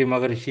வேதாத்திரி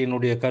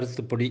மகரிஷியினுடைய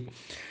கருத்துப்படி.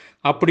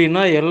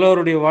 அப்படின்னா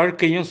எல்லோருடைய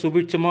வாழ்க்கையும்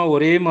சுபிட்சமாக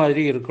ஒரே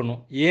மாதிரி இருக்கணும்.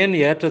 ஏன்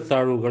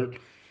ஏற்றத்தாழ்வுகள்?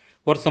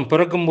 ஒருத்தன்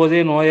பிறக்கும் போதே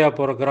நோயாக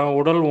பிறக்கிறான்,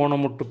 உடல்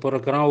ஊனமுட்டு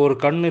பிறக்கிறான். ஒரு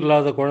கண்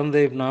இல்லாத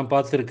குழந்தை நான்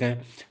பார்த்துருக்கேன்,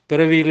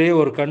 பிறவியிலே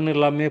ஒரு கண்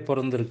இல்லாமல்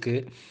பிறந்திருக்கு.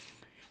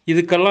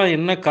 இதுக்கெல்லாம்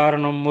என்ன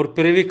காரணம்? ஒரு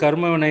பிறவி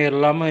கர்ம வினை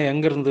இல்லாமல்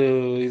எங்கேருந்து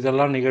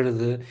இதெல்லாம்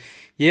நிகழுது?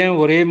 ஏன்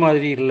ஒரே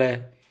மாதிரி இல்லை?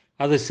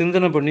 அதை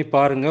சிந்தனை பண்ணி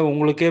பாருங்கள்.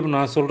 உங்களுக்கே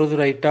நான் சொல்கிறது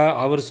ரைட்டா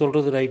அவர்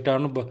சொல்கிறது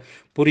ரைட்டான்னு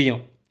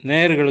புரியும்.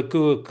 நேயர்களுக்கு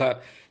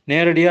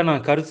நேரடியாக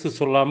நான் கருத்து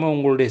சொல்லாமல்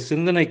உங்களுடைய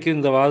சிந்தனைக்கு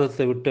இந்த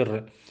வாதத்தை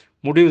விட்டுடுறேன்,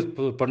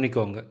 முடிவு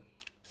பண்ணிக்கோங்க.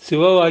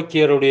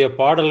 சிவவாக்கியருடைய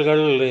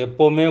பாடல்கள்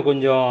எப்போவுமே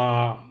கொஞ்சம்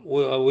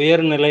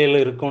உயர் நிலையில்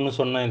இருக்கும்னு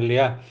சொன்னேன்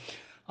இல்லையா?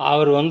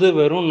 அவர் வந்து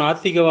வெறும்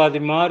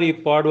நாத்திகவாதி மாதிரி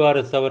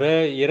பாடுவாரை தவிர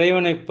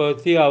இறைவனை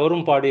பற்றி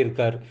அவரும்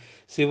பாடியிருக்கார்.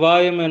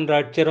 சிவாயம் என்ற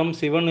அட்சரம்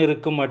சிவன்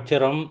இருக்கும்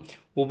அட்சரம்,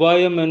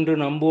 உபாயம் என்று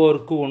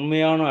நம்புவோருக்கு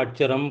உண்மையான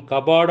அட்சரம்,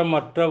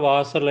 கபாடமற்ற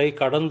வாசலை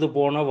கடந்து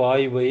போன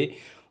வாயுவை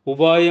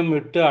உபாயம்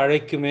விட்டு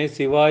அழைக்குமே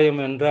சிவாயம்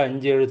என்ற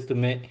 5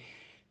 எழுத்துமே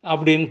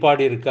அப்படின்னு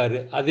பாடியிருக்காரு.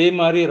 அதே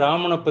மாதிரி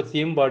ராமனை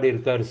பற்றியும்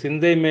பாடியிருக்கார்.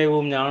 சிந்தை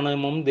மேவும்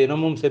ஞானமும்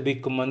தினமும்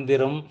செபிக்கும்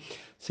மந்திரம்,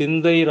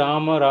 சிந்தை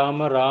ராம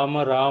ராம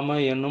ராம ராம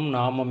என்னும்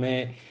நாமமே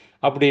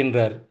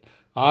அப்படின்றார்.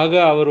 ஆக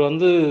அவர்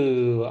வந்து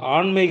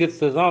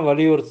ஆன்மீகத்தை தான்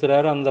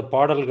வலியுறுத்துகிறார் அந்த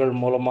பாடல்கள்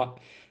மூலமாக.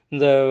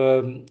 இந்த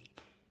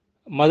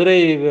மதுரை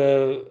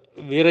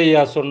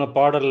வீரையா சொன்ன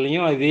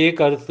பாடல்லையும் அதே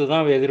கருத்து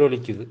தான்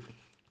எதிரொலிக்குது.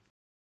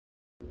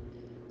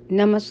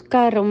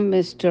 நமஸ்காரம்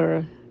மிஸ்டர்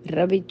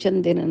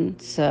ரவிச்சந்திரன்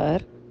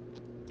சார்.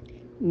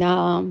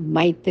 நான்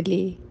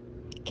மைத்திலி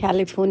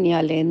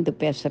கலிஃபோர்னியாவிலேருந்து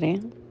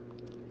பேசுகிறேன்.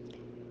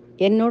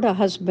 என்னோடய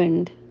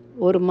ஹஸ்பண்ட்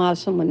ஒரு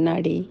மாதம்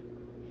முன்னாடி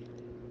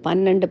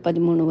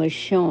 12-13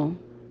 வருஷம்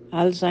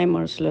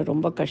அல்சைமர்ஸில்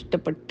ரொம்ப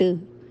கஷ்டப்பட்டு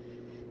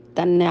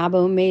தன்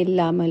ஞாபகமே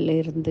இல்லாமல்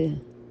இருந்து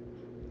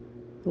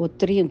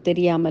ஒத்திரியும்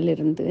தெரியாமல்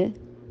இருந்து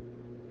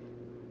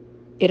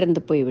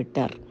இறந்து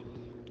போய்விட்டார்.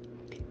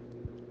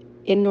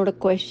 என்னோடய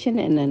கொஸ்டின்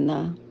என்னென்னா,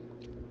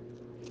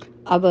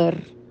 அவர்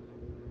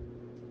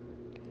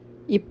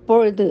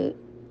இப்பொழுது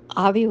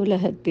ஆவி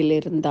உலகத்தில்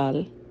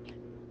இருந்தால்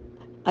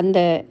அந்த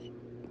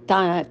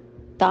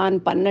தான்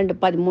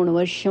 12-13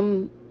 வருஷம்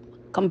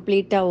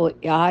கம்ப்ளீட்டாக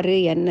யார்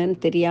என்னன்னு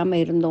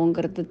தெரியாமல்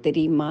இருந்தோங்கிறது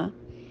தெரியுமா?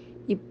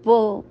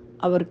 இப்போது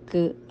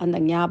அவருக்கு அந்த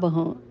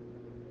ஞாபகம்,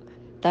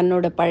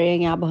 தன்னோட பழைய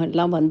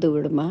ஞாபகம்லாம் வந்து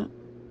விடுமா?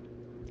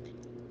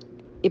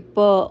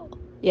 இப்போது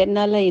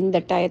என்னால் இந்த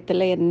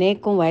டயத்தில்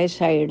என்னைக்கும்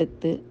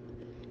வயசாகிடுத்து,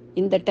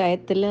 இந்த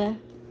டயத்தில்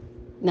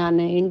நான்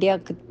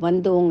இந்தியாவுக்கு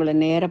வந்து உங்களை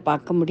நேராக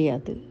பார்க்க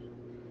முடியாது.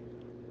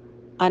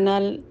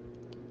 ஆனால்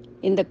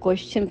இந்த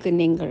கொஸ்டினுக்கு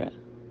நீங்கள்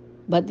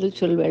பதில்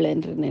சொல்வேள்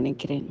என்று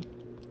நினைக்கிறேன்.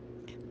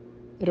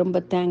 ரொம்ப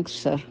தேங்க்ஸ்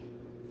சார்.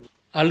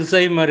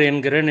 அல்சைமர்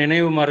என்கிற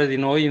நினைவு மறதி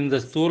நோய் இந்த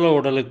ஸ்தூல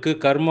உடலுக்கு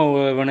கர்ம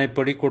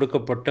வினைப்படி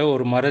கொடுக்கப்பட்ட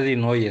ஒரு மறதி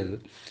நோய். அது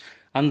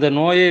அந்த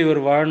நோயை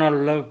இவர்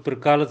வாழ்நாளில்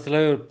பிற்காலத்தில்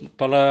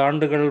பல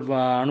ஆண்டுகள்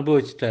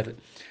அனுபவிச்சிட்டார்.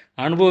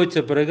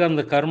 அனுபவித்த பிறகு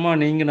அந்த கர்மா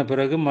நீங்கின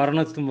பிறகு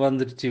மரணத்துக்கு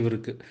வந்துடுச்சு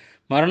இவருக்கு.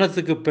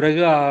 மரணத்துக்கு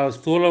பிறகு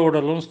ஸ்தூல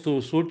உடலும்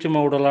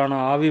சூட்சும உடலான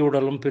ஆவி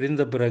உடலும்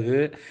பிரிந்த பிறகு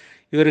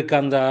இவருக்கு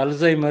அந்த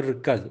அல்சைமர்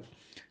இருக்காது.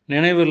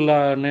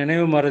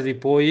 நினைவு மறதி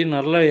போய்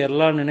நல்ல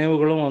எல்லா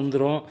நினைவுகளும்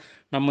வந்துடும்.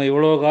 நம்ம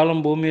இவ்வளோ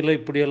காலம் பூமியில்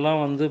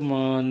இப்படியெல்லாம் வந்து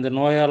இந்த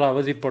நோயால்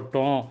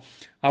அவதிப்பட்டோம்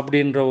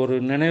அப்படின்ற ஒரு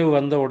நினைவு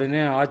வந்த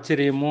உடனே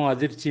ஆச்சரியமும்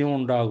அதிர்ச்சியும்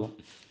உண்டாகும்.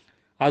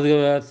 அது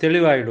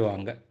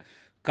தெளிவாயிடுவாங்க.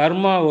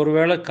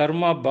 ஒருவேளை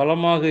கர்மா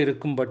பலமாக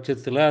இருக்கும்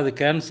பட்சத்தில் அது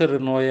கேன்சர்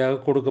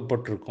நோயாக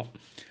கொடுக்கப்பட்டிருக்கும்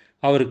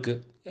அவருக்கு.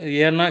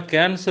 ஏன்னா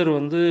கேன்சர்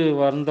வந்து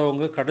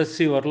வந்தவங்க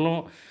கடைசி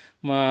வரலும்,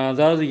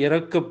 அதாவது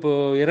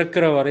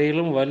இறக்குற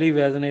வரையிலும் வலி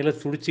வேதனையில்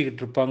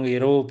துடிச்சிக்கிட்டு இருப்பாங்க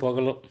இரவு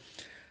பகலும்.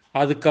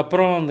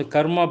 அதுக்கப்புறம் அந்த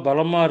கர்மா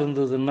பலமாக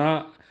இருந்ததுன்னா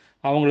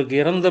அவங்களுக்கு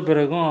இறந்த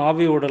பிறகும்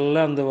ஆவி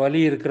உடலில் அந்த வலி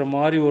இருக்கிற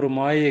மாதிரி ஒரு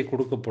மாயை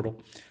கொடுக்கப்படும்.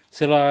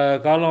 சில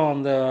காலம்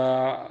அந்த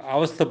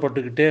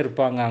அவஸ்தைப்பட்டுக்கிட்டே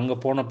இருப்பாங்க அங்கே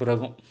போன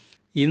பிறகும்.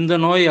 இந்த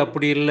நோய்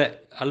அப்படி இல்லை.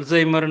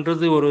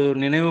 அல்சைமர்ன்றது ஒரு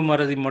நினைவு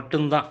மறதி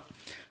மட்டும்தான்.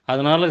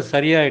 அதனால்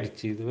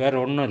சரியாயிடுச்சு. இது வேறு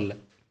ஒன்றும் இல்லை.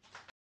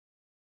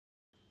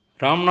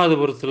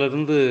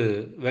 ராமநாதபுரத்துலேருந்து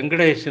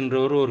வெங்கடேஷ்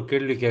என்றவர் ஒரு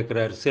கேள்வி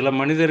கேட்குறார். சில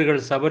மனிதர்கள்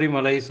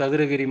சபரிமலை,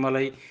 சதுரகிரி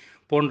மலை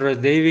போன்ற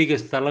தெய்வீக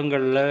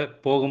ஸ்தலங்களில்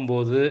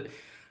போகும்போது,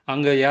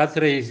 அங்கே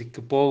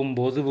யாத்திரைக்கு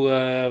போகும்போது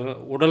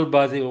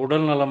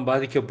உடல் நலம்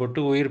பாதிக்கப்பட்டு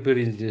உயிர்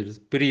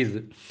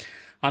பிரியுது.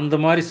 அந்த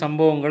மாதிரி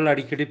சம்பவங்கள்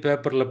அடிக்கடி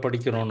பேப்பரில்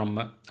படிக்கிறோம்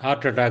நம்ம.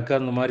 ஹார்ட் அட்டாக்கு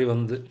அந்த மாதிரி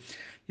வந்து,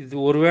 இது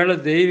ஒருவேளை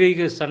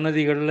தெய்வீக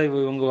சன்னதிகளில்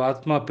இவங்க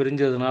ஆத்மா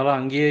பிரிஞ்சதுனால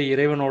அங்கேயே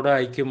இறைவனோட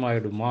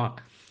ஐக்கியமாயிடுமா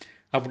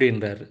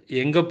அப்படின்றார்.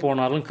 எங்கே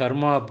போனாலும்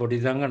கர்மா அப்படி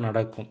தாங்க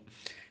நடக்கும்.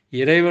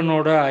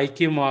 இறைவனோட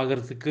ஐக்கியம்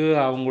ஆகிறதுக்கு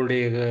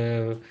அவங்களுடைய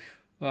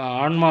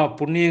ஆன்மா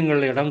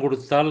புண்ணியங்கள் இடம்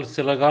கொடுத்தால்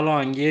சில காலம்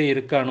அங்கேயே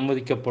இருக்க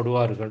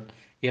அனுமதிக்கப்படுவார்கள்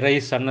இறை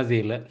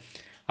சன்னதியில்.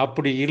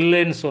 அப்படி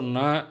இல்லைன்னு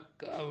சொன்னால்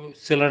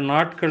சில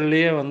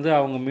நாட்கள்லேயே வந்து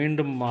அவங்க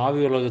மீண்டும்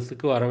ஆவி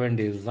உலகத்துக்கு வர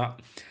வேண்டியது தான்.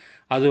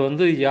 அது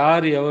வந்து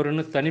யார்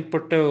எவருன்னு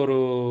தனிப்பட்ட ஒரு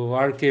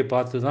வாழ்க்கையை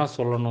பார்த்து தான்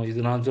சொல்லணும். இது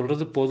நான்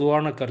சொல்கிறது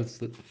பொதுவான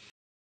கருத்து.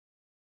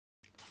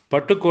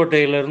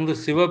 பட்டுக்கோட்டையிலேருந்து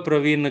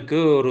சிவபிரவீனுக்கு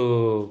ஒரு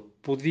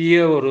புதிய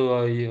ஒரு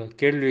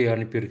கேள்வி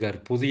அனுப்பியிருக்கார்.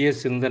 புதிய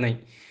சிந்தனை.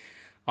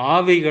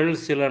 ஆவிகள்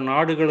சில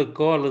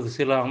நாடுகளுக்கோ அல்லது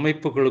சில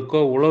அமைப்புகளுக்கோ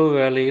உளவு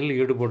வேலையில்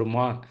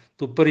ஈடுபடுமா?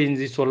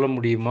 துப்பறிஞ்சி சொல்ல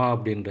முடியுமா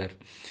அப்படின்றார்.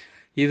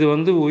 இது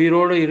வந்து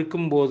உயிரோடு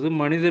இருக்கும்போது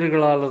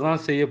மனிதர்களால்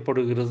தான்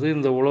செய்யப்படுகிறது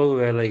இந்த உளவு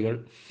வேலைகள்.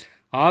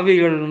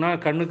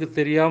 ஆவிகள்னால் கண்ணுக்கு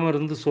தெரியாமல்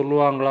இருந்து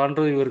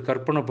சொல்லுவாங்களான்றது இவர்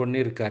கற்பனை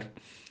பண்ணியிருக்கார்.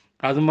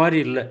 அது மாதிரி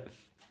இல்லை.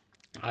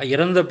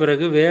 இறந்த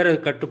பிறகு வேறு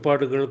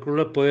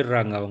கட்டுப்பாடுகளுக்குள்ளே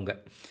போயிடுறாங்க அவங்க.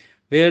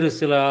 வேறு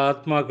சில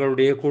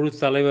ஆத்மாக்களுடைய குழு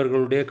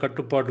தலைவர்களுடைய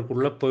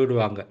கட்டுப்பாட்டுக்குள்ளே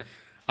போயிடுவாங்க.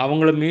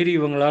 அவங்கள மீறி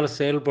இவங்களால்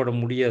செயல்பட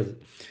முடியாது.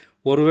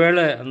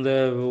 ஒருவேளை அந்த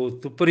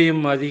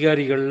துப்பறியும்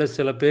அதிகாரிகளில்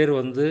சில பேர்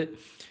வந்து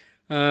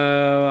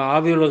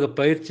ஆவியுலக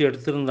பயிற்சி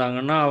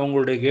எடுத்திருந்தாங்கன்னா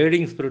அவங்களுடைய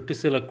கைடிங் ஸ்பிரிட்டு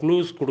சில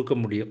க்ளூஸ் கொடுக்க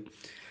முடியும்.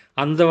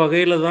 அந்த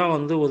வகையில் தான்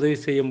வந்து உதவி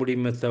செய்ய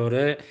முடியுமே தவிர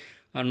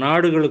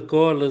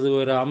நாடுகளுக்கோ அல்லது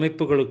வேறு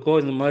அமைப்புகளுக்கோ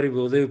இந்த மாதிரி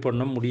உதவி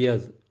பண்ண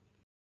முடியாது.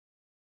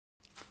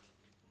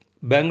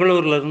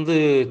 பெங்களூர்லேருந்து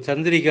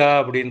சந்திரிகா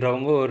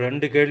அப்படின்றவங்க ஒரு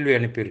 2 கேள்வி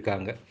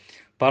அனுப்பியிருக்காங்க.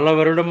 பல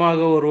வருடமாக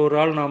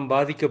ஒருவரால் நாம்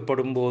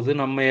பாதிக்கப்படும் போது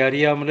நம்மை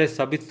அறியாமலே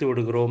சபித்து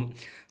விடுகிறோம்.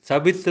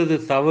 சபித்தது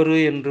தவறு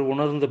என்று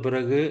உணர்ந்த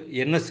பிறகு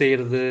என்ன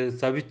செய்கிறது?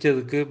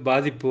 சபித்ததுக்கு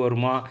பாதிப்பு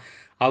வருமா?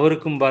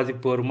 அவருக்கும்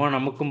பாதிப்பு வருமா?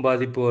 நமக்கும்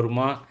பாதிப்பு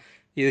வருமா?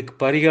 இதுக்கு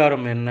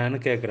பரிகாரம் என்னன்னு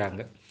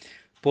கேட்குறாங்க.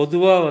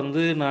 பொதுவாக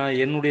வந்து நான்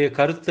என்னுடைய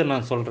கருத்தை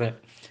நான் சொல்கிறேன்.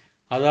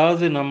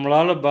 அதாவது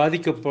நம்மளால்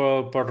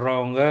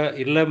பாதிக்கப்படுறவங்க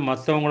இல்லை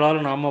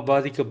மற்றவங்களால் நாம்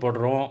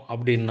பாதிக்கப்படுறோம்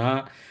அப்படின்னா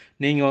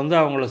நீங்கள் வந்து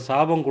அவங்கள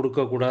சாபம்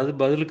கொடுக்கக்கூடாது,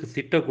 பதிலுக்கு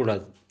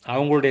திட்டக்கூடாது.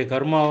 அவங்களுடைய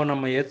கர்மாவை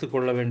நம்ம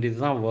ஏற்றுக்கொள்ள வேண்டியது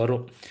தான்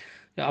வரும்.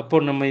 அப்போ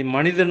நம்ம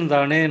மனிதன்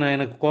தானே,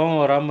 எனக்கு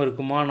கோபம் வராமல்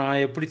இருக்குமா,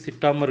 நான் எப்படி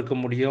திட்டாமல் இருக்க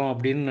முடியும்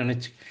அப்படின்னு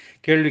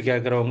கேள்வி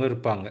கேட்குறவங்க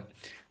இருப்பாங்க.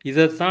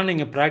 இதைத்தான்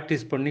நீங்கள்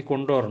ப்ராக்டிஸ் பண்ணி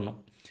கொண்டு வரணும்.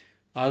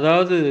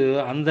 அதாவது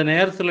அந்த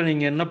நேரத்தில்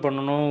நீங்கள் என்ன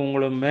பண்ணணும்,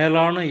 உங்களை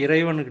மேலான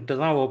இறைவன்கிட்ட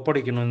தான்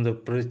ஒப்படைக்கணும் இந்த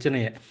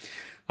பிரச்சனையை.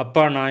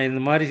 அப்பா, நான்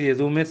இந்த மாதிரி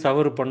எதுவுமே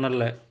தவறு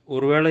பண்ணலை,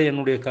 ஒருவேளை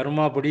என்னுடைய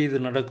கர்மாப்படி இது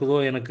நடக்குதோ,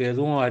 எனக்கு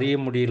எதுவும் அறிய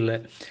முடியல,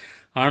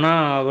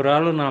 ஆனால்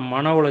அவரால் நான்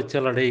மன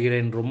உளைச்சல்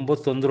அடைகிறேன், ரொம்ப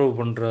தொந்தரவு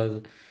பண்ணுறாரு,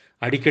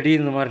 அடிக்கடி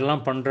இந்த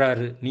மாதிரிலாம்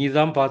பண்ணுறாரு, நீ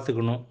தான்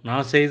பார்த்துக்கணும்,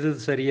 நான் செய்தது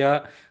சரியா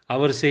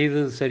அவர்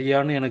செய்தது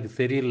சரியான்னு எனக்கு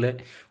தெரியல,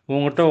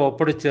 உங்கள்கிட்ட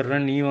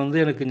ஒப்படைச்சிட்றேன், நீ வந்து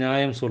எனக்கு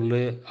நியாயம்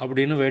சொல்லு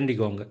அப்படின்னு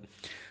வேண்டிக்கோங்க.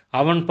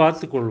 அவன்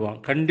பார்த்து கொள்வான்,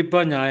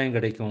 கண்டிப்பாக நியாயம்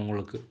கிடைக்கும்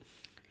உங்களுக்கு.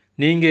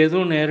 நீங்கள்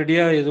எதுவும்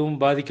நேரடியாக எதுவும்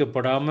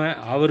பாதிக்கப்படாமல்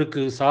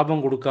அவருக்கு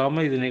சாபம்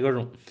கொடுக்காமல் இது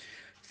நிகழும்.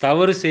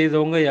 தவறு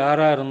செய்தவங்க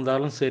யாராக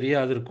இருந்தாலும் சரி,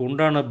 அதற்கு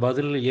உண்டான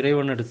பதில்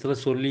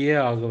இறைவனிடத்தில் சொல்லியே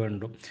ஆக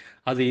வேண்டும்.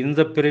 அது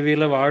இந்த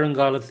பிறவியில்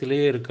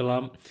வாழுங்காலத்திலேயே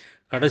இருக்கலாம்,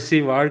 கடைசி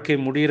வாழ்க்கை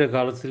முடிகிற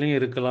காலத்திலையும்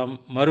இருக்கலாம்,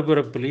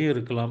 மறுபிறப்பிலையும்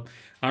இருக்கலாம்.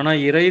 ஆனால்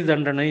இறை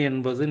தண்டனை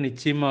என்பது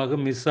நிச்சயமாக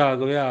மிஸ்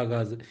ஆகவே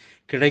ஆகாது,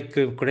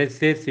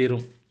 கிடைத்தே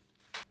தீரும்.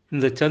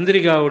 இந்த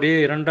சந்திரிகாவுடைய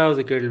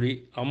இரண்டாவது கேள்வி,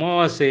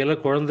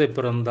 அமாவாசையில் குழந்தை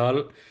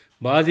பிறந்தால்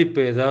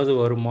பாதிப்பு ஏதாவது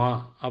வருமா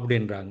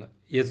அப்படின்றாங்க.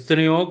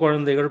 எத்தனையோ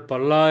குழந்தைகள்,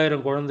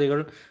 பல்லாயிரம்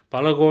குழந்தைகள்,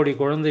 பல கோடி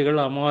குழந்தைகள்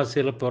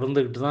அமாவாசையில்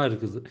பிறந்துக்கிட்டு தான்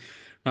இருக்குது.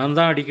 நான்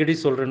தான் அடிக்கடி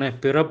சொல்கிறேனே,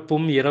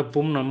 பிறப்பும்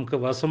இறப்பும் நமக்கு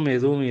வசம்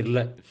எதுவும்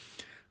இல்லை,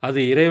 அது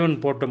இறைவன்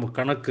போட்ட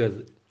கணக்கு,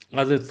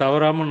 அது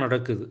தவறாமல்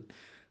நடக்குது.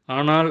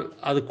 ஆனால்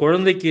அது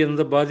குழந்தைக்கு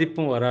எந்த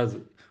பாதிப்பும் வராது.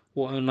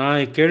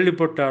 நான்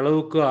கேள்விப்பட்ட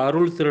அளவுக்கு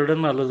அருள்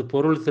திருடன் அல்லது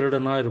பொருள்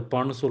திருடனாக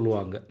இருப்பான்னு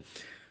சொல்லுவாங்க.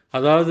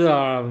 அதாவது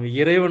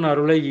இறைவன்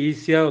அருளை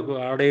ஈஸியாக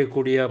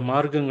அடையக்கூடிய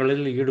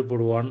மார்க்கங்களில்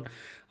ஈடுபடுவான்.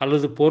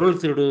 அல்லது பொருள்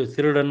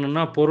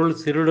திருடன்னா பொருள்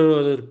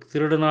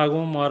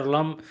திருடனாகவும்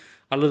மாறலாம்,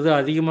 அல்லது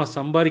அதிகமாக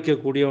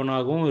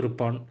சம்பாதிக்கக்கூடியவனாகவும்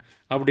இருப்பான்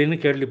அப்படின்னு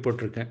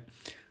கேள்விப்பட்டிருக்கேன்.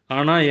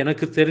 ஆனால்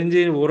எனக்கு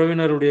தெரிஞ்சு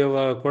உறவினருடைய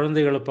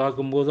குழந்தைகளை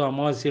பார்க்கும்போது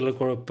அமாவாசையில்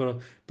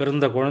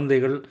பிறந்த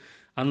குழந்தைகள்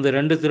அந்த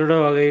 2 திருட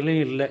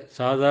வகையிலும் இல்லை,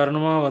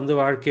 சாதாரணமாக வந்து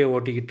வாழ்க்கையை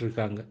ஓட்டிக்கிட்டு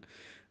இருக்காங்க.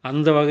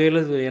 அந்த வகையில்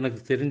எனக்கு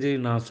தெரிஞ்சு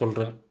நான்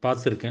சொல்கிறேன்,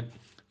 பார்த்துருக்கேன்.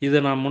 இதை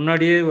நான்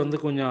முன்னாடியே வந்து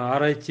கொஞ்சம்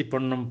ஆராய்ச்சி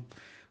பண்ணும்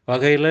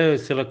வகையில்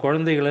சில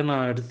குழந்தைகளை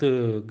நான் எடுத்து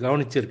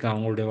கவனிச்சிருக்கேன்.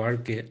 அவங்களுடைய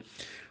வாழ்க்கையை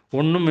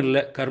ஒன்றும்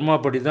இல்லை,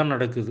 கர்மாப்படி தான்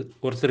நடக்குது.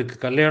 ஒருத்தருக்கு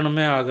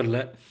கல்யாணமே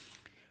ஆகலை,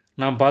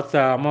 நான்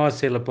பார்த்த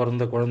அமாவாசையில்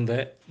பிறந்த குழந்தை,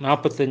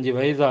 45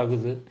 வயது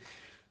ஆகுது.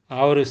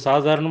 அவர்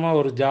சாதாரணமாக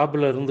ஒரு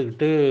ஜாபில்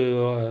இருந்துக்கிட்டு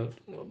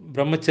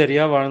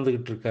பிரம்மச்சரியாக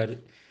வாழ்ந்துக்கிட்டு இருக்காரு.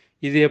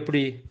 இது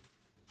எப்படி?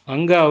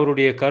 அங்கே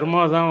அவருடைய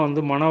கர்மா தான்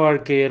வந்து மன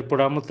வாழ்க்கை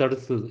ஏற்படாமல்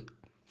தடுத்தது.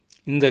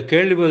 இந்த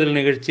கேள்வி பதில்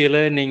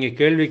நிகழ்ச்சியில் நீங்கள்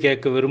கேள்வி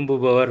கேட்க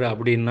விரும்புபவர்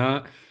அப்படின்னா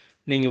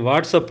நீங்கள்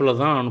வாட்ஸ்அப்பில்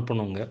தான்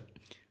அனுப்பணுங்க.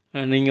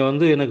 நீங்கள்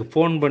வந்து எனக்கு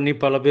ஃபோன் பண்ணி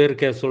பல பேர்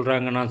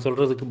சொல்கிறாங்க, நான்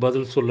சொல்கிறதுக்கு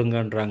பதில்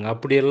சொல்லுங்கன்றாங்க.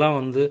 அப்படியெல்லாம்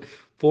வந்து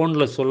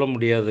ஃபோனில் சொல்ல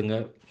முடியாதுங்க.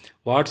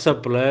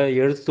 வாட்ஸ்அப்பில்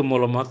எழுத்து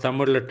மூலமாக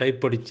தமிழில்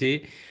டைப் அடித்து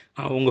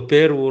உங்கள்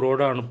பேர்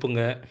ஊரோடு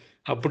அனுப்புங்க.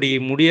 அப்படி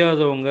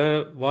முடியாதவங்க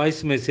வாய்ஸ்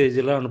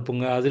மெசேஜில்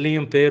அனுப்புங்க,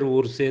 அதுலேயும் பேர்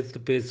ஊர் சேர்த்து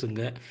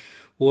பேசுங்க.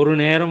 ஒரு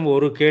நேரம்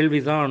ஒரு கேள்வி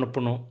தான்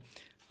அனுப்பணும்.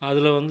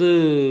 அதில் வந்து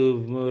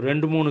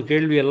 2-3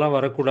 கேள்வியெல்லாம்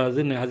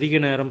வரக்கூடாது, அதிக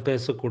நேரம்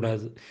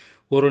பேசக்கூடாது.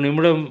 ஒரு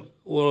நிமிடம்,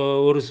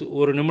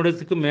 ஒரு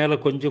நிமிடத்துக்கு மேலே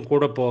கொஞ்சம்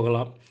கூட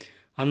போகலாம்,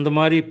 அந்த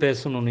மாதிரி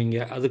பேசணும்.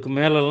 நீங்கள் அதுக்கு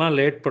மேலெல்லாம்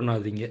லேட்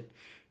பண்ணாதீங்க.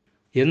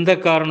 எந்த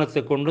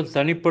காரணத்தை கொண்டும்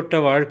தனிப்பட்ட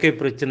வாழ்க்கை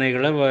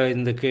பிரச்சனைகளை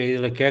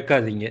இதில்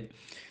கேட்காதீங்க.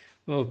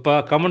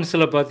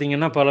 கமெண்ட்ஸில்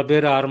பார்த்தீங்கன்னா பல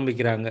பேர்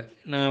ஆரம்பிக்கிறாங்க,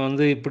 நான்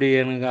வந்து இப்படி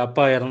எனக்கு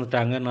அப்பா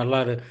இறந்துட்டாங்க, நல்லா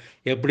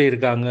எப்படி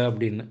இருக்காங்க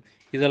அப்படின்னு.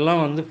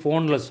 இதெல்லாம் வந்து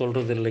ஃபோனில்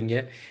சொல்கிறது இல்லைங்க.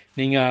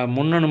 நீங்கள்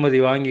முன்னனுமதி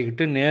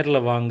வாங்கிக்கிட்டு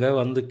நேரில் வாங்க,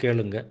 வந்து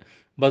கேளுங்க,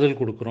 பதில்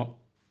கொடுக்குறோம்.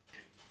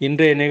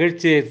 இன்றைய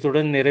நிகழ்ச்சியை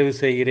இத்துடன் நிறைவு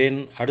செய்கிறேன்.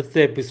 அடுத்த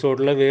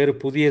எபிசோடில் வேறு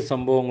புதிய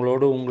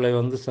சம்பவங்களோடு உங்களை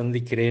வந்து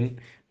சந்திக்கிறேன்.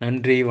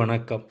 நன்றி,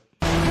 வணக்கம்.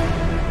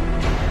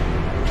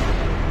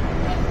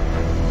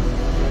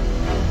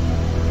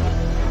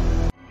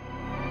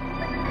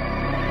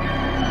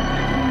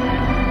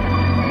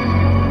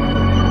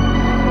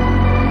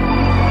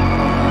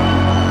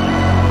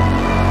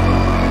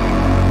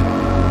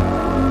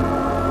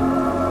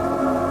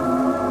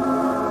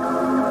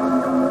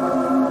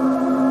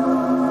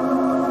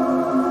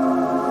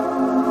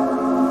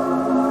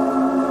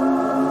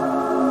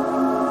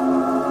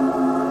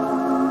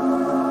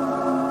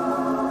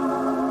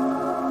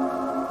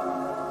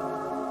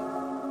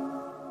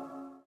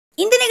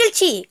 இந்த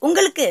நிகழ்ச்சி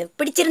உங்களுக்கு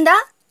பிடிச்சிருந்தா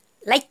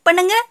லைக்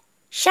பண்ணுங்க,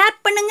 ஷேர்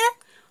பண்ணுங்க,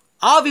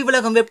 ஆவி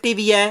உலகம் வெப்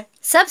டிவியை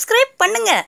சப்ஸ்கிரைப் பண்ணுங்க.